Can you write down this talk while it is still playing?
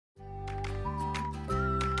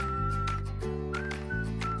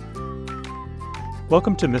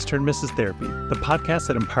Welcome to Mr. and Mrs. Therapy, the podcast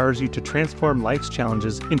that empowers you to transform life's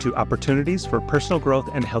challenges into opportunities for personal growth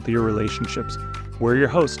and healthier relationships. We're your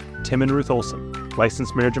hosts, Tim and Ruth Olson,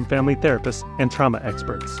 licensed marriage and family therapists and trauma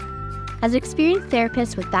experts. As experienced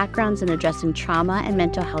therapists with backgrounds in addressing trauma and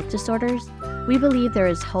mental health disorders, we believe there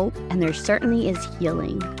is hope and there certainly is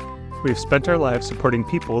healing. We've spent our lives supporting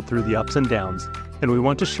people through the ups and downs, and we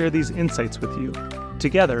want to share these insights with you.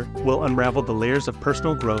 Together, we'll unravel the layers of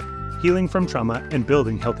personal growth, healing from trauma, and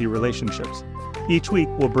building healthy relationships. Each week,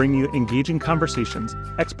 we'll bring you engaging conversations,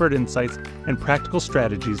 expert insights, and practical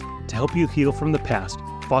strategies to help you heal from the past,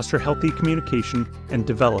 foster healthy communication, and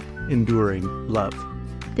develop enduring love.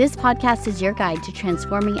 This podcast is your guide to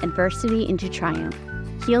transforming adversity into triumph,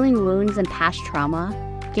 healing wounds and past trauma,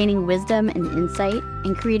 gaining wisdom and insight,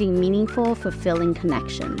 and creating meaningful, fulfilling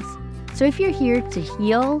connections. So if you're here to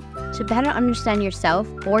heal, to better understand yourself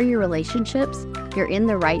or your relationships, you're in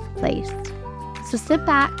the right place. So sit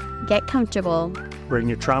back, get comfortable, bring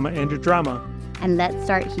your trauma and your drama, and let's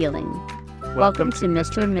start healing. Welcome to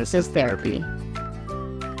Mr. and Mrs. Therapy.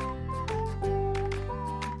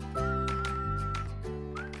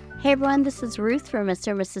 Hey everyone, this is Ruth from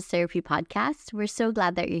Mr. and Mrs. Therapy podcast. We're so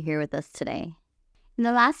glad that you're here with us today. In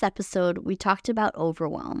the last episode, we talked about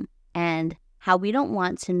overwhelm and how we don't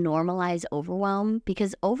want to normalize overwhelm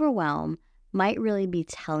because overwhelm might really be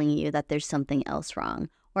telling you that there's something else wrong,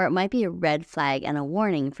 or it might be a red flag and a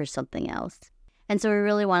warning for something else. And so we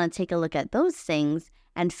really want to take a look at those things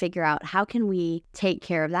and figure out how can we take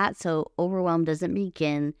care of that so overwhelm doesn't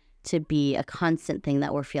begin to be a constant thing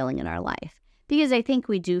that we're feeling in our life. Because I think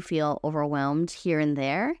we do feel overwhelmed here and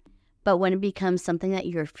there, but when it becomes something that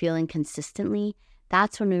you're feeling consistently,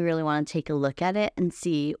 that's when we really want to take a look at it and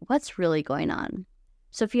see what's really going on.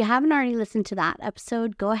 So if you haven't already listened to that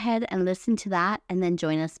episode, go ahead and listen to that and then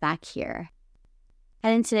join us back here.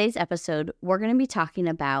 And in today's episode, we're going to be talking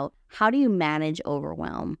about how do you manage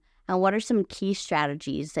overwhelm and what are some key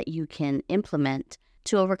strategies that you can implement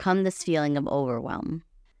to overcome this feeling of overwhelm.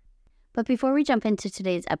 But before we jump into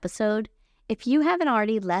today's episode, if you haven't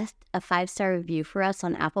already left a 5-star review for us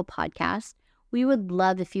on Apple Podcasts, we would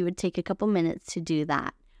love if you would take a couple minutes to do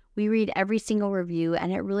that. We read every single review,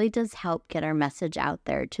 and it really does help get our message out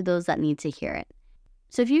there to those that need to hear it.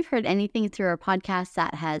 So if you've heard anything through our podcast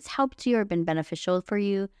that has helped you or been beneficial for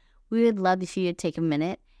you, we would love if you would take a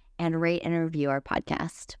minute and rate and review our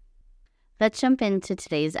podcast. Let's jump into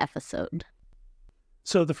today's episode.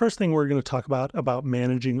 So the first thing we're going to talk about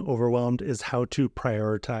managing overwhelmed is how to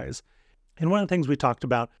prioritize. And one of the things we talked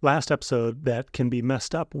about last episode that can be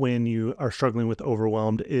messed up when you are struggling with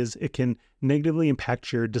overwhelmed is it can negatively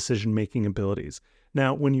impact your decision-making abilities.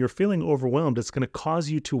 Now, when you're feeling overwhelmed, it's going to cause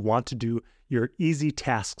you to want to do your easy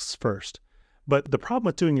tasks first. But the problem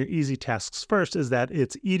with doing your easy tasks first is that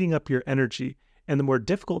it's eating up your energy. And the more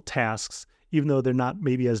difficult tasks, even though they're not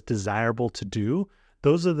maybe as desirable to do,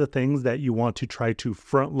 those are the things that you want to try to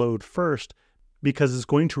front load first because it's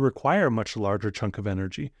going to require a much larger chunk of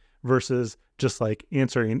energy. Versus just like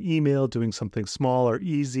answering an email, doing something small or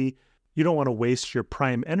easy. You don't want to waste your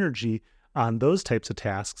prime energy on those types of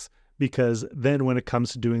tasks because then when it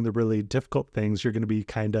comes to doing the really difficult things, you're going to be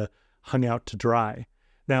kind of hung out to dry.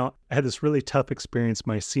 Now, I had this really tough experience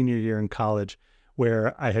my senior year in college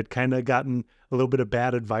where I had kind of gotten a little bit of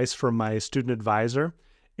bad advice from my student advisor.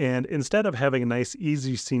 And instead of having a nice,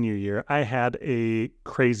 easy senior year, I had a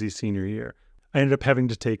crazy senior year. I ended up having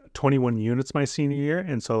to take 21 units my senior year.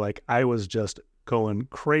 And so I was just going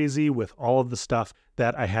crazy with all of the stuff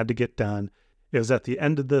that I had to get done. It was at the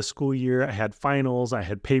end of the school year. I had finals, I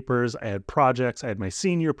had papers, I had projects. I had my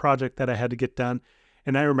senior project that I had to get done.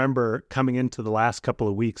 And I remember coming into the last couple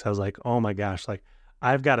of weeks, I was like, oh my gosh,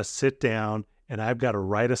 I've got to sit down and I've got to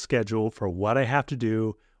write a schedule for what I have to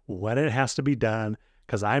do, when it has to be done,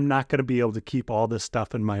 because I'm not going to be able to keep all this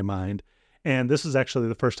stuff in my mind. And this is actually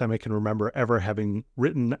the first time I can remember ever having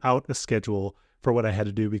written out a schedule for what I had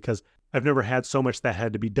to do because I've never had so much that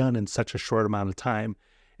had to be done in such a short amount of time.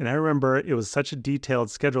 And I remember it was such a detailed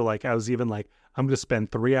schedule. I was even I'm going to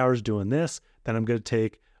spend 3 hours doing this, then I'm going to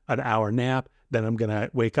take an hour nap, then I'm going to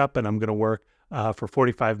wake up and I'm going to work for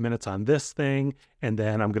 45 minutes on this thing, and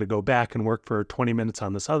then I'm going to go back and work for 20 minutes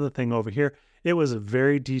on this other thing over here. It was a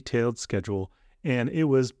very detailed schedule, and it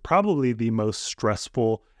was probably the most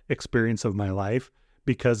stressful experience of my life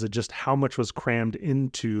because of just how much was crammed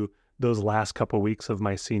into those last couple of weeks of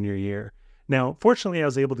my senior year. Now, fortunately, I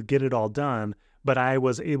was able to get it all done, but I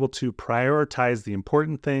was able to prioritize the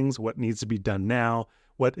important things, what needs to be done now,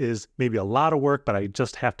 what is maybe a lot of work, but I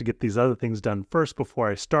just have to get these other things done first before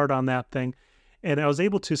I start on that thing. And I was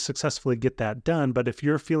able to successfully get that done. But if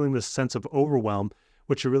you're feeling this sense of overwhelm,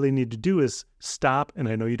 What you really need to do is stop. And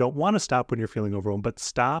I know you don't want to stop when you're feeling overwhelmed, but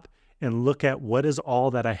stop and look at what is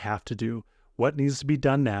all that I have to do. What needs to be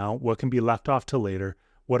done now? What can be left off till later?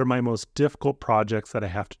 What are my most difficult projects that I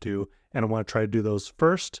have to do? And I want to try to do those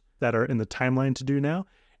first that are in the timeline to do now,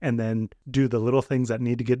 and then do the little things that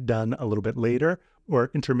need to get done a little bit later,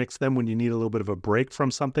 or intermix them when you need a little bit of a break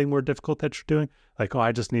from something more difficult that you're doing. Like, oh,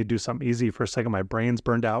 I just need to do something easy for a second. My brain's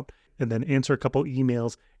burned out, and then answer a couple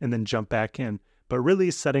emails and then jump back in. But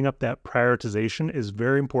really setting up that prioritization is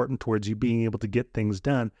very important towards you being able to get things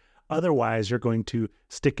done. Otherwise, you're going to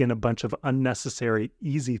stick in a bunch of unnecessary,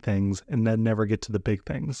 easy things and then never get to the big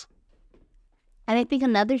things. And I think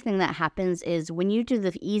another thing that happens is when you do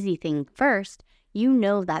the easy thing first, you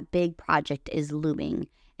know that big project is looming.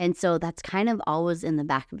 And so that's kind of always in the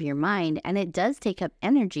back of your mind. And it does take up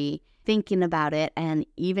energy thinking about it and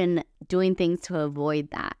even doing things to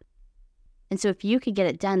avoid that. And so if you could get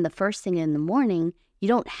it done the first thing in the morning, you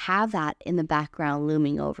don't have that in the background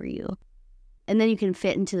looming over you. And then you can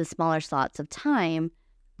fit into the smaller slots of time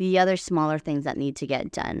the other smaller things that need to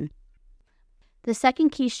get done. The second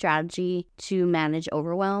key strategy to manage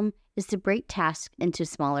overwhelm is to break tasks into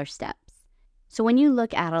smaller steps. So when you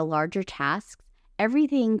look at a larger task,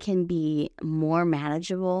 everything can be more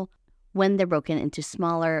manageable when they're broken into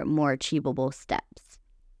smaller, more achievable steps.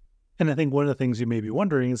 And I think one of the things you may be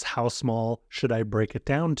wondering is, how small should I break it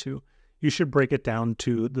down to? You should break it down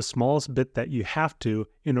to the smallest bit that you have to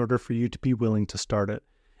in order for you to be willing to start it.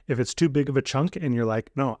 If it's too big of a chunk and you're like,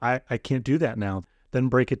 no, I can't do that now, then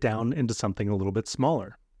break it down into something a little bit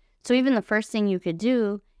smaller. So even the first thing you could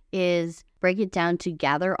do is break it down to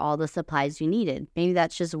gather all the supplies you needed. Maybe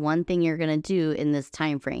that's just one thing you're going to do in this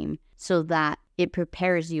time frame so that it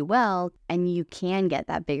prepares you well and you can get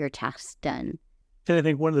that bigger task done. And I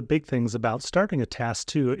think one of the big things about starting a task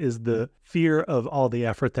too is the fear of all the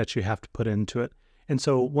effort that you have to put into it. And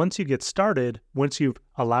so once you get started, once you've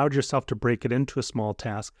allowed yourself to break it into a small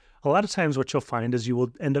task, a lot of times what you'll find is you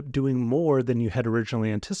will end up doing more than you had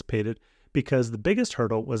originally anticipated, because the biggest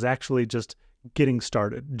hurdle was actually just getting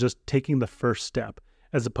started, just taking the first step,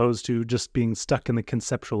 as opposed to just being stuck in the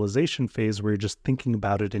conceptualization phase where you're just thinking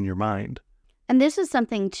about it in your mind. And this is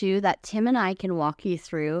something too that Tim and I can walk you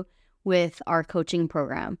through with our coaching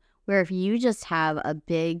program, where if you just have a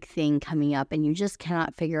big thing coming up and you just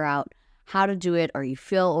cannot figure out how to do it, or you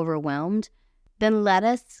feel overwhelmed, then let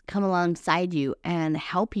us come alongside you and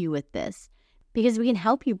help you with this, because we can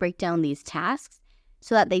help you break down these tasks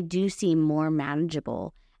so that they do seem more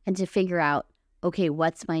manageable, and to figure out, okay,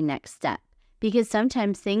 what's my next step? Because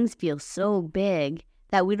sometimes things feel so big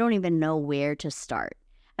that we don't even know where to start.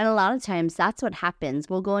 And a lot of times that's what happens.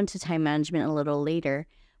 We'll go into time management a little later,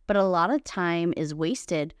 but a lot of time is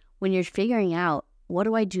wasted when you're figuring out, what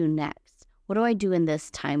do I do next? What do I do in this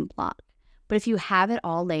time block? But if you have it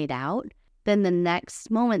all laid out, then the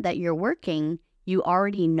next moment that you're working, you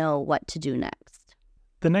already know what to do next.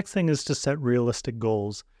 The next thing is to set realistic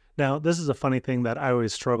goals. Now, this is a funny thing that I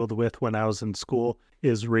always struggled with when I was in school,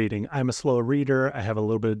 is reading. I'm a slow reader. I have a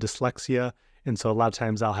little bit of dyslexia. And so a lot of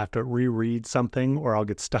times I'll have to reread something, or I'll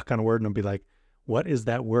get stuck on a word and I'll be like, what is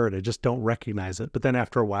that word? I just don't recognize it. But then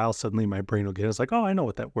after a while, suddenly my brain will get it. It's like, oh, I know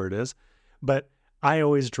what that word is. But I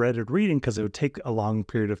always dreaded reading because it would take a long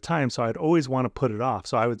period of time. So I'd always want to put it off.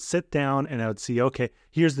 So I would sit down and I would see, okay,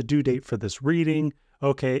 here's the due date for this reading.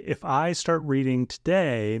 Okay, if I start reading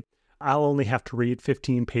today, I'll only have to read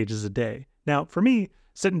 15 pages a day. Now, for me,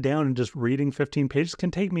 sitting down and just reading 15 pages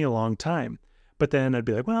can take me a long time. But then I'd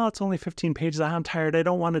be like, well, it's only 15 pages. I'm tired. I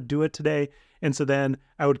don't want to do it today. And so then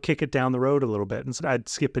I would kick it down the road a little bit. And so I'd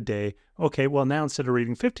skip a day. Okay, well, now instead of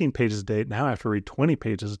reading 15 pages a day, now I have to read 20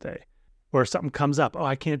 pages a day. Or something comes up, oh,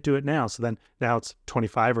 I can't do it now. So then now it's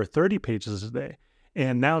 25 or 30 pages a day.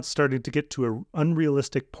 And now it's starting to get to an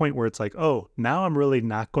unrealistic point where it's like, oh, now I'm really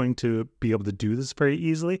not going to be able to do this very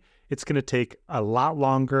easily. It's going to take a lot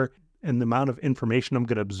longer. And the amount of information I'm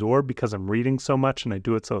going to absorb because I'm reading so much and I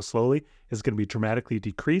do it so slowly is going to be dramatically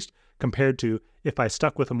decreased compared to if I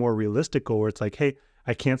stuck with a more realistic goal where it's like, hey,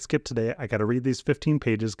 I can't skip today. I got to read these 15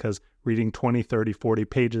 pages because reading 20, 30, 40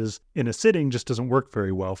 pages in a sitting just doesn't work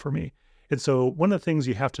very well for me. And so one of the things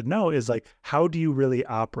you have to know is like, how do you really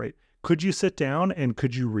operate? Could you sit down and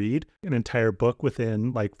could you read an entire book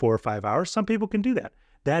within like 4 or 5 hours? Some people can do that.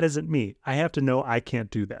 That isn't me. I have to know I can't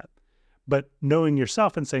do that. But knowing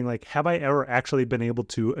yourself and saying like, have I ever actually been able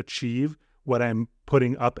to achieve what I'm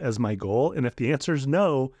putting up as my goal? And if the answer is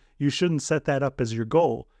no, you shouldn't set that up as your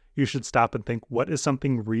goal. You should stop and think, what is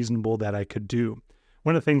something reasonable that I could do?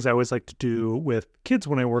 One of the things I always like to do with kids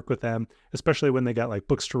when I work with them, especially when they got like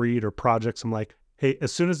books to read or projects, I'm like, hey,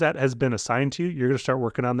 as soon as that has been assigned to you, you're going to start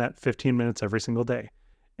working on that 15 minutes every single day.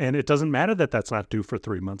 And it doesn't matter that that's not due for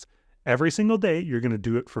 3 months. Every single day, you're going to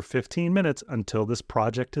do it for 15 minutes until this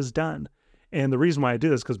project is done. And the reason why I do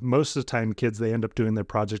this is because most of the time kids, they end up doing their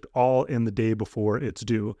project all in the day before it's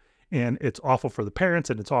due. And it's awful for the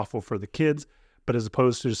parents and it's awful for the kids. But as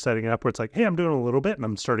opposed to just setting it up where it's like, hey, I'm doing a little bit and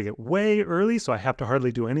I'm starting it way early, so I have to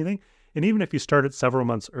hardly do anything. And even if you start it several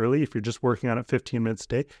months early, if you're just working on it 15 minutes a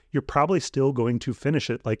day, you're probably still going to finish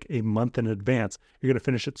it like a month in advance. You're going to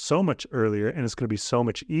finish it so much earlier, and it's going to be so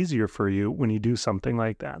much easier for you when you do something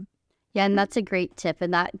like that. Yeah, and that's a great tip.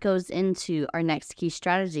 And that goes into our next key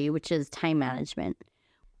strategy, which is time management.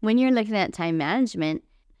 When you're looking at time management,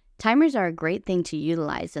 timers are a great thing to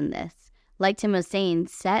utilize in this. Like Tim was saying,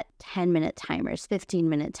 set 10-minute timers,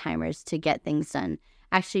 15-minute timers to get things done.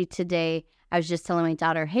 Actually, today, I was just telling my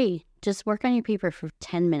daughter, hey, just work on your paper for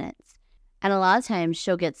 10 minutes. And a lot of times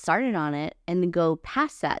she'll get started on it and then go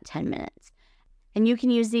past that 10 minutes. And you can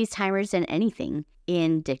use these timers in anything,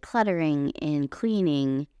 in decluttering, in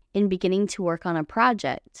cleaning, in beginning to work on a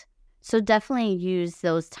project. So definitely use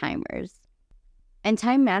those timers. And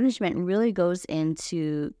time management really goes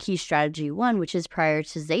into key strategy 1, which is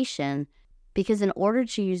prioritization, because in order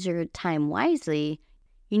to use your time wisely,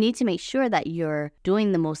 you need to make sure that you're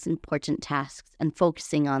doing the most important tasks and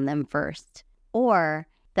focusing on them first, or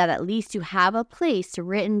that at least you have a place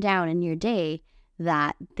written down in your day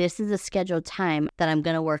that this is a scheduled time that I'm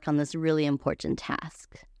going to work on this really important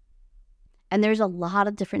task. And there's a lot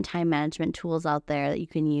of different time management tools out there that you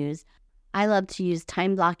can use. I love to use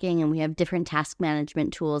time blocking, and we have different task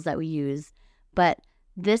management tools that we use. But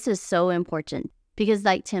this is so important because,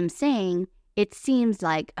 like Tim's saying, it seems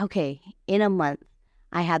like, okay, in a month,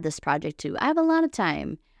 I have this project too. I have a lot of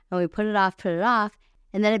time. And we put it off,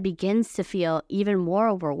 and then it begins to feel even more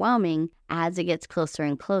overwhelming as it gets closer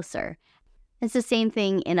and closer. It's the same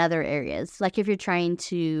thing in other areas. Like if you're trying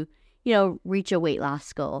to, reach a weight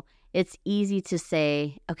loss goal, it's easy to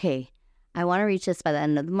say, okay, I want to reach this by the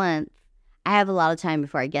end of the month. I have a lot of time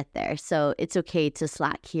before I get there, so it's okay to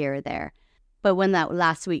slack here or there. But when that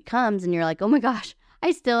last week comes and you're like, oh my gosh,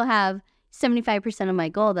 I still have 75% of my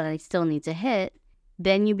goal that I still need to hit,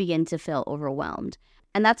 then you begin to feel overwhelmed.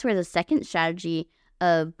 And that's where the second strategy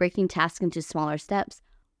of breaking tasks into smaller steps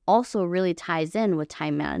also really ties in with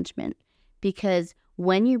time management. Because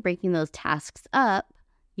when you're breaking those tasks up,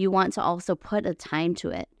 you want to also put a time to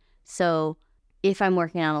it. So if I'm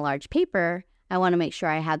working on a large paper, I want to make sure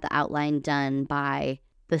I have the outline done by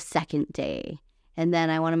the second day. And then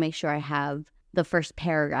I want to make sure I have the first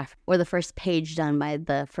paragraph or the first page done by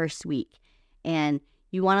the first week. And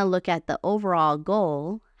you want to look at the overall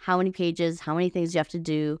goal, how many pages, how many things you have to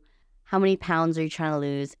do, how many pounds are you trying to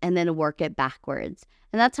lose, and then work it backwards.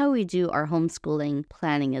 And that's how we do our homeschooling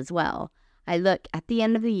planning as well. I look at the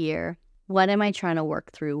end of the year, what am I trying to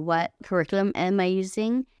work through? What curriculum am I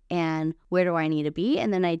using? And where do I need to be?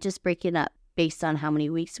 And then I just break it up based on how many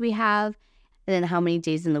weeks we have, and then how many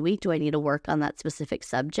days in the week do I need to work on that specific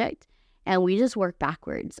subject. And we just work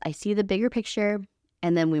backwards. I see the bigger picture,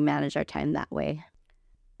 and then we manage our time that way.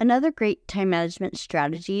 Another great time management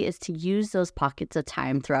strategy is to use those pockets of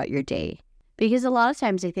time throughout your day. Because a lot of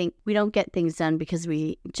times I think we don't get things done because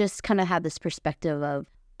we just kind of have this perspective of,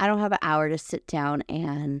 I don't have an hour to sit down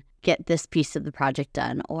and get this piece of the project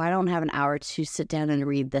done, or I don't have an hour to sit down and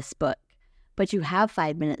read this book. But you have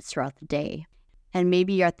 5 minutes throughout the day. And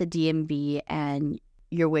maybe you're at the DMV and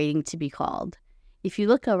you're waiting to be called. If you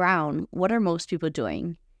look around, what are most people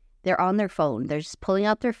doing? They're on their phone. They're just pulling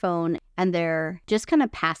out their phone and they're just kind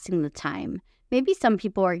of passing the time. Maybe some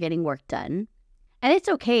people are getting work done. And it's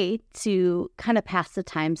okay to kind of pass the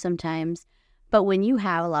time sometimes. But when you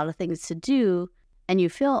have a lot of things to do and you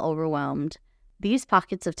feel overwhelmed, these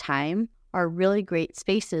pockets of time are really great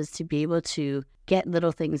spaces to be able to get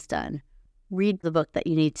little things done. Read the book that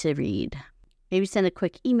you need to read. Maybe send a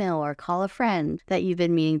quick email or call a friend that you've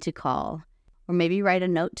been meaning to call. Or maybe write a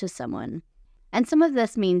note to someone. And some of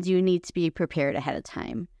this means you need to be prepared ahead of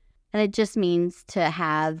time. And it just means to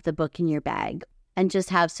have the book in your bag and just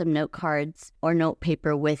have some note cards or note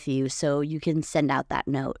paper with you so you can send out that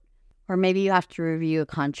note. Or maybe you have to review a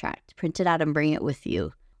contract, print it out and bring it with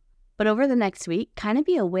you. But over the next week, kind of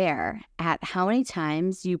be aware at how many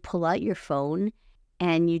times you pull out your phone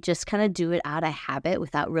and you just kind of do it out of habit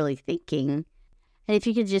without really thinking. And if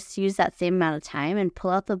you could just use that same amount of time and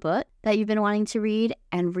pull out the book that you've been wanting to read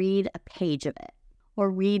and read a page of it, or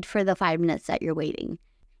read for the 5 minutes that you're waiting.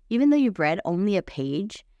 Even though you've read only a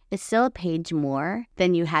page, it's still a page more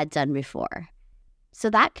than you had done before. So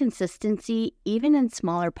that consistency, even in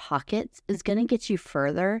smaller pockets, is going to get you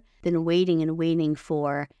further than waiting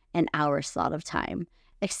for an hour slot of time,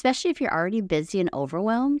 especially if you're already busy and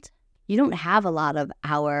overwhelmed. You don't have a lot of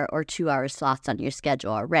hour or 2 hour slots on your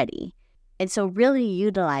schedule already. And so really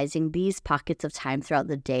utilizing these pockets of time throughout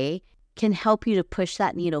the day can help you to push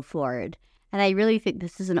that needle forward. And I really think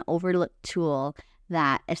this is an overlooked tool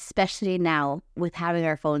that, especially now with having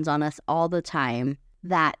our phones on us all the time,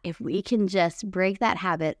 that if we can just break that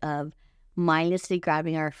habit of mindlessly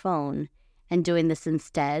grabbing our phone and doing this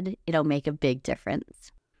instead, it'll make a big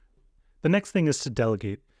difference. The next thing is to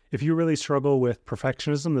delegate. If you really struggle with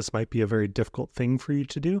perfectionism, this might be a very difficult thing for you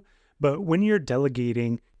to do. But when you're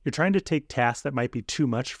delegating, you're trying to take tasks that might be too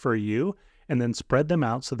much for you and then spread them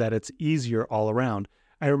out so that it's easier all around.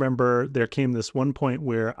 I remember there came this one point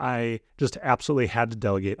where I just absolutely had to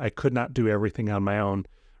delegate. I could not do everything on my own.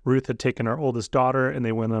 Ruth had taken our oldest daughter and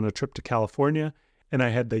they went on a trip to California, and I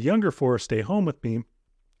had the younger four stay home with me.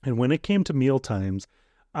 And when it came to meal times,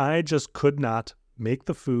 I just could not make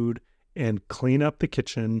the food and clean up the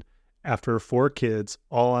kitchen after 4 kids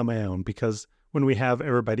all on my own, because when we have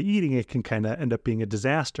everybody eating, it can kind of end up being a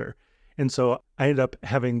disaster. And so I ended up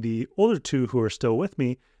having the older 2 who are still with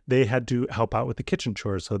me. They had to help out with the kitchen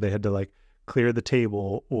chores. So they had to clear the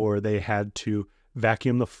table, or they had to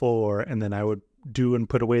vacuum the floor, and then I would do and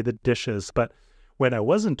put away the dishes. But when I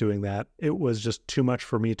wasn't doing that, it was just too much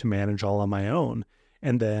for me to manage all on my own.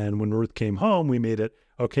 And then when Ruth came home, we made it,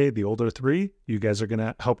 okay, the older 3, you guys are going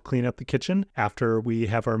to help clean up the kitchen after we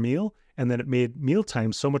have our meal. And then it made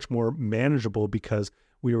mealtime so much more manageable because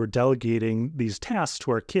we were delegating these tasks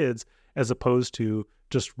to our kids as opposed to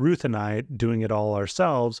just Ruth and I doing it all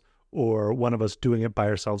ourselves, or one of us doing it by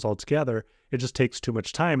ourselves altogether. It just takes too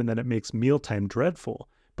much time, and then it makes mealtime dreadful.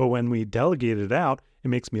 But when we delegate it out, it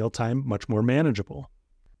makes mealtime much more manageable.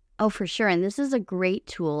 Oh, for sure. And this is a great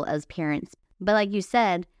tool as parents. But like you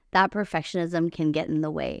said, that perfectionism can get in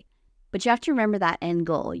the way. But you have to remember that end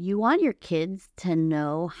goal. You want your kids to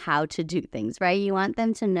know how to do things, right? You want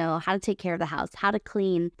them to know how to take care of the house, how to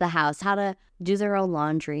clean the house, how to do their own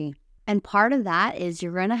laundry. And part of that is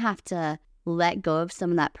you're going to have to let go of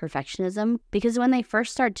some of that perfectionism, because when they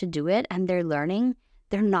first start to do it and they're learning,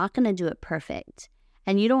 they're not going to do it perfect.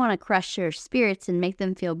 And you don't want to crush their spirits and make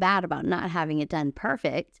them feel bad about not having it done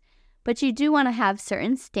perfect, but you do want to have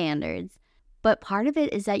certain standards. But part of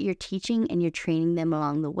it is that you're teaching and you're training them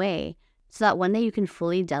along the way so that one day you can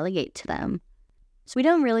fully delegate to them. So we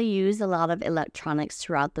don't really use a lot of electronics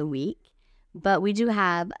throughout the week, but we do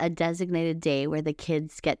have a designated day where the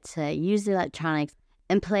kids get to use the electronics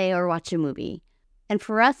and play or watch a movie. And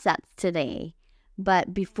for us, that's today.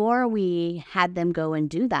 But before we had them go and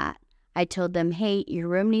do that, I told them, hey, your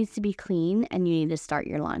room needs to be clean and you need to start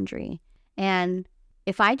your laundry. And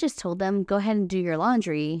if I just told them, go ahead and do your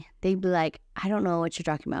laundry, they'd be like, I don't know what you're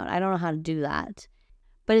talking about. I don't know how to do that.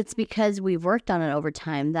 But it's because we've worked on it over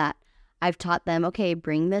time that I've taught them, okay,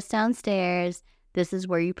 bring this downstairs. This is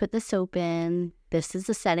where you put the soap in. This is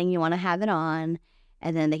the setting you want to have it on.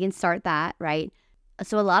 And then they can start that, right?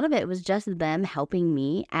 So a lot of it was just them helping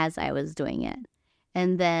me as I was doing it.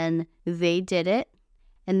 And then they did it.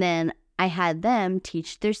 And then I had them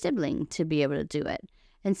teach their sibling to be able to do it.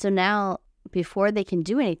 And so now, before they can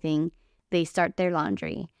do anything, they start their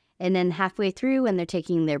laundry. And then halfway through, when they're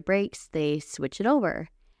taking their breaks, they switch it over.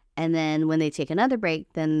 And then when they take another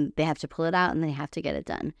break, then they have to pull it out and they have to get it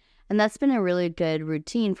done. And that's been a really good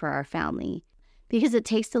routine for our family because it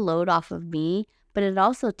takes the load off of me, but it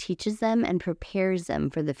also teaches them and prepares them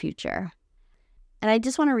for the future. And I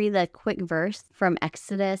just want to read a quick verse from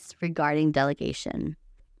Exodus regarding delegation.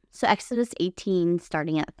 So Exodus 18,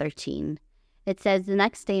 starting at 13. It says, the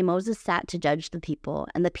next day Moses sat to judge the people,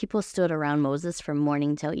 and the people stood around Moses from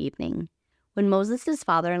morning till evening. When Moses'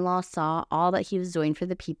 father-in-law saw all that he was doing for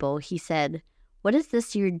the people, he said, what is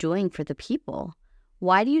this you're doing for the people?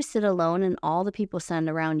 Why do you sit alone and all the people stand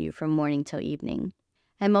around you from morning till evening?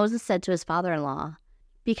 And Moses said to his father-in-law,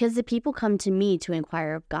 because the people come to me to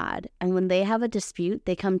inquire of God, and when they have a dispute,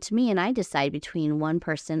 they come to me and I decide between one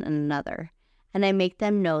person and another, and I make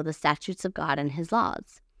them know the statutes of God and his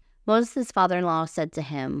laws. Moses' father-in-law said to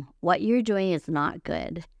him, what you're doing is not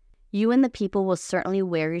good. You and the people will certainly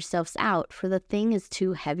wear yourselves out, for the thing is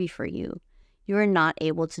too heavy for you. You are not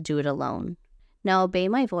able to do it alone. Now obey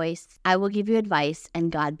my voice. I will give you advice,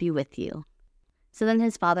 and God be with you. So then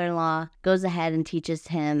his father-in-law goes ahead and teaches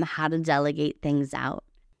him how to delegate things out.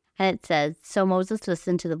 And it says, so Moses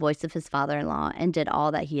listened to the voice of his father-in-law and did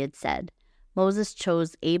all that he had said. Moses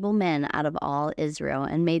chose able men out of all Israel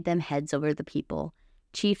and made them heads over the people,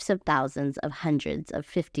 chiefs of thousands, of hundreds, of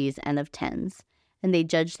 50s, and of 10s. And they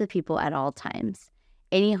judged the people at all times.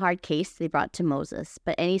 Any hard case they brought to Moses,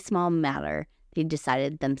 but any small matter they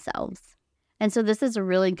decided themselves. And so this is a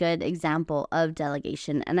really good example of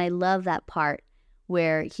delegation. And I love that part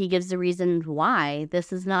where he gives the reason why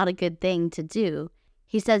this is not a good thing to do.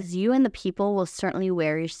 He says, you and the people will certainly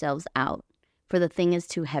wear yourselves out, for the thing is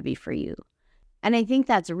too heavy for you. And I think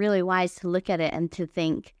that's really wise to look at it and to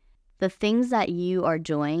think the things that you are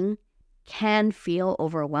doing can feel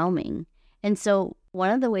overwhelming. And so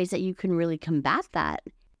one of the ways that you can really combat that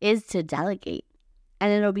is to delegate.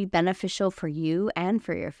 And it'll be beneficial for you and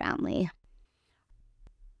for your family.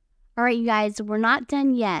 All right, you guys, we're not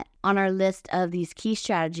done yet on our list of these key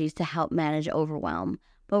strategies to help manage overwhelm,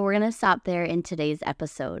 but we're going to stop there in today's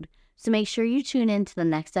episode. So make sure you tune in to the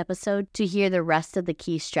next episode to hear the rest of the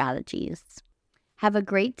key strategies. Have a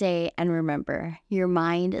great day, and remember, your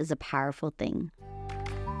mind is a powerful thing.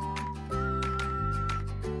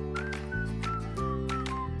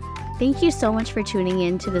 Thank you so much for tuning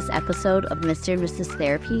in to this episode of Mr. and Mrs.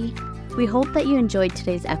 Therapy. We hope that you enjoyed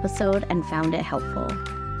today's episode and found it helpful.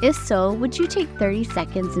 If so, would you take 30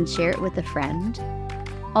 seconds and share it with a friend?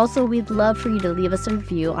 Also, we'd love for you to leave us a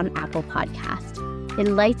review on Apple Podcast. It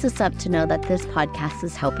lights us up to know that this podcast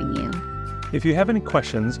is helping you. If you have any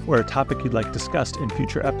questions or a topic you'd like discussed in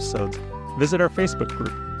future episodes, visit our Facebook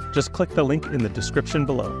group. Just click the link in the description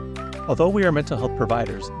below. Although we are mental health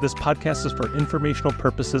providers, this podcast is for informational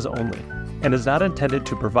purposes only and is not intended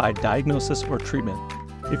to provide diagnosis or treatment.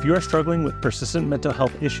 If you are struggling with persistent mental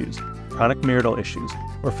health issues, chronic marital issues,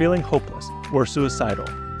 or feeling hopeless or suicidal,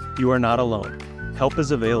 you are not alone. Help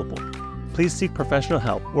is available. Please seek professional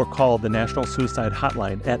help or call the National Suicide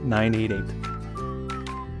Hotline at 988.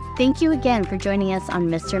 Thank you again for joining us on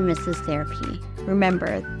Mr. and Mrs. Therapy.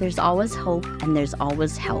 Remember, there's always hope and there's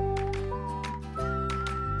always help.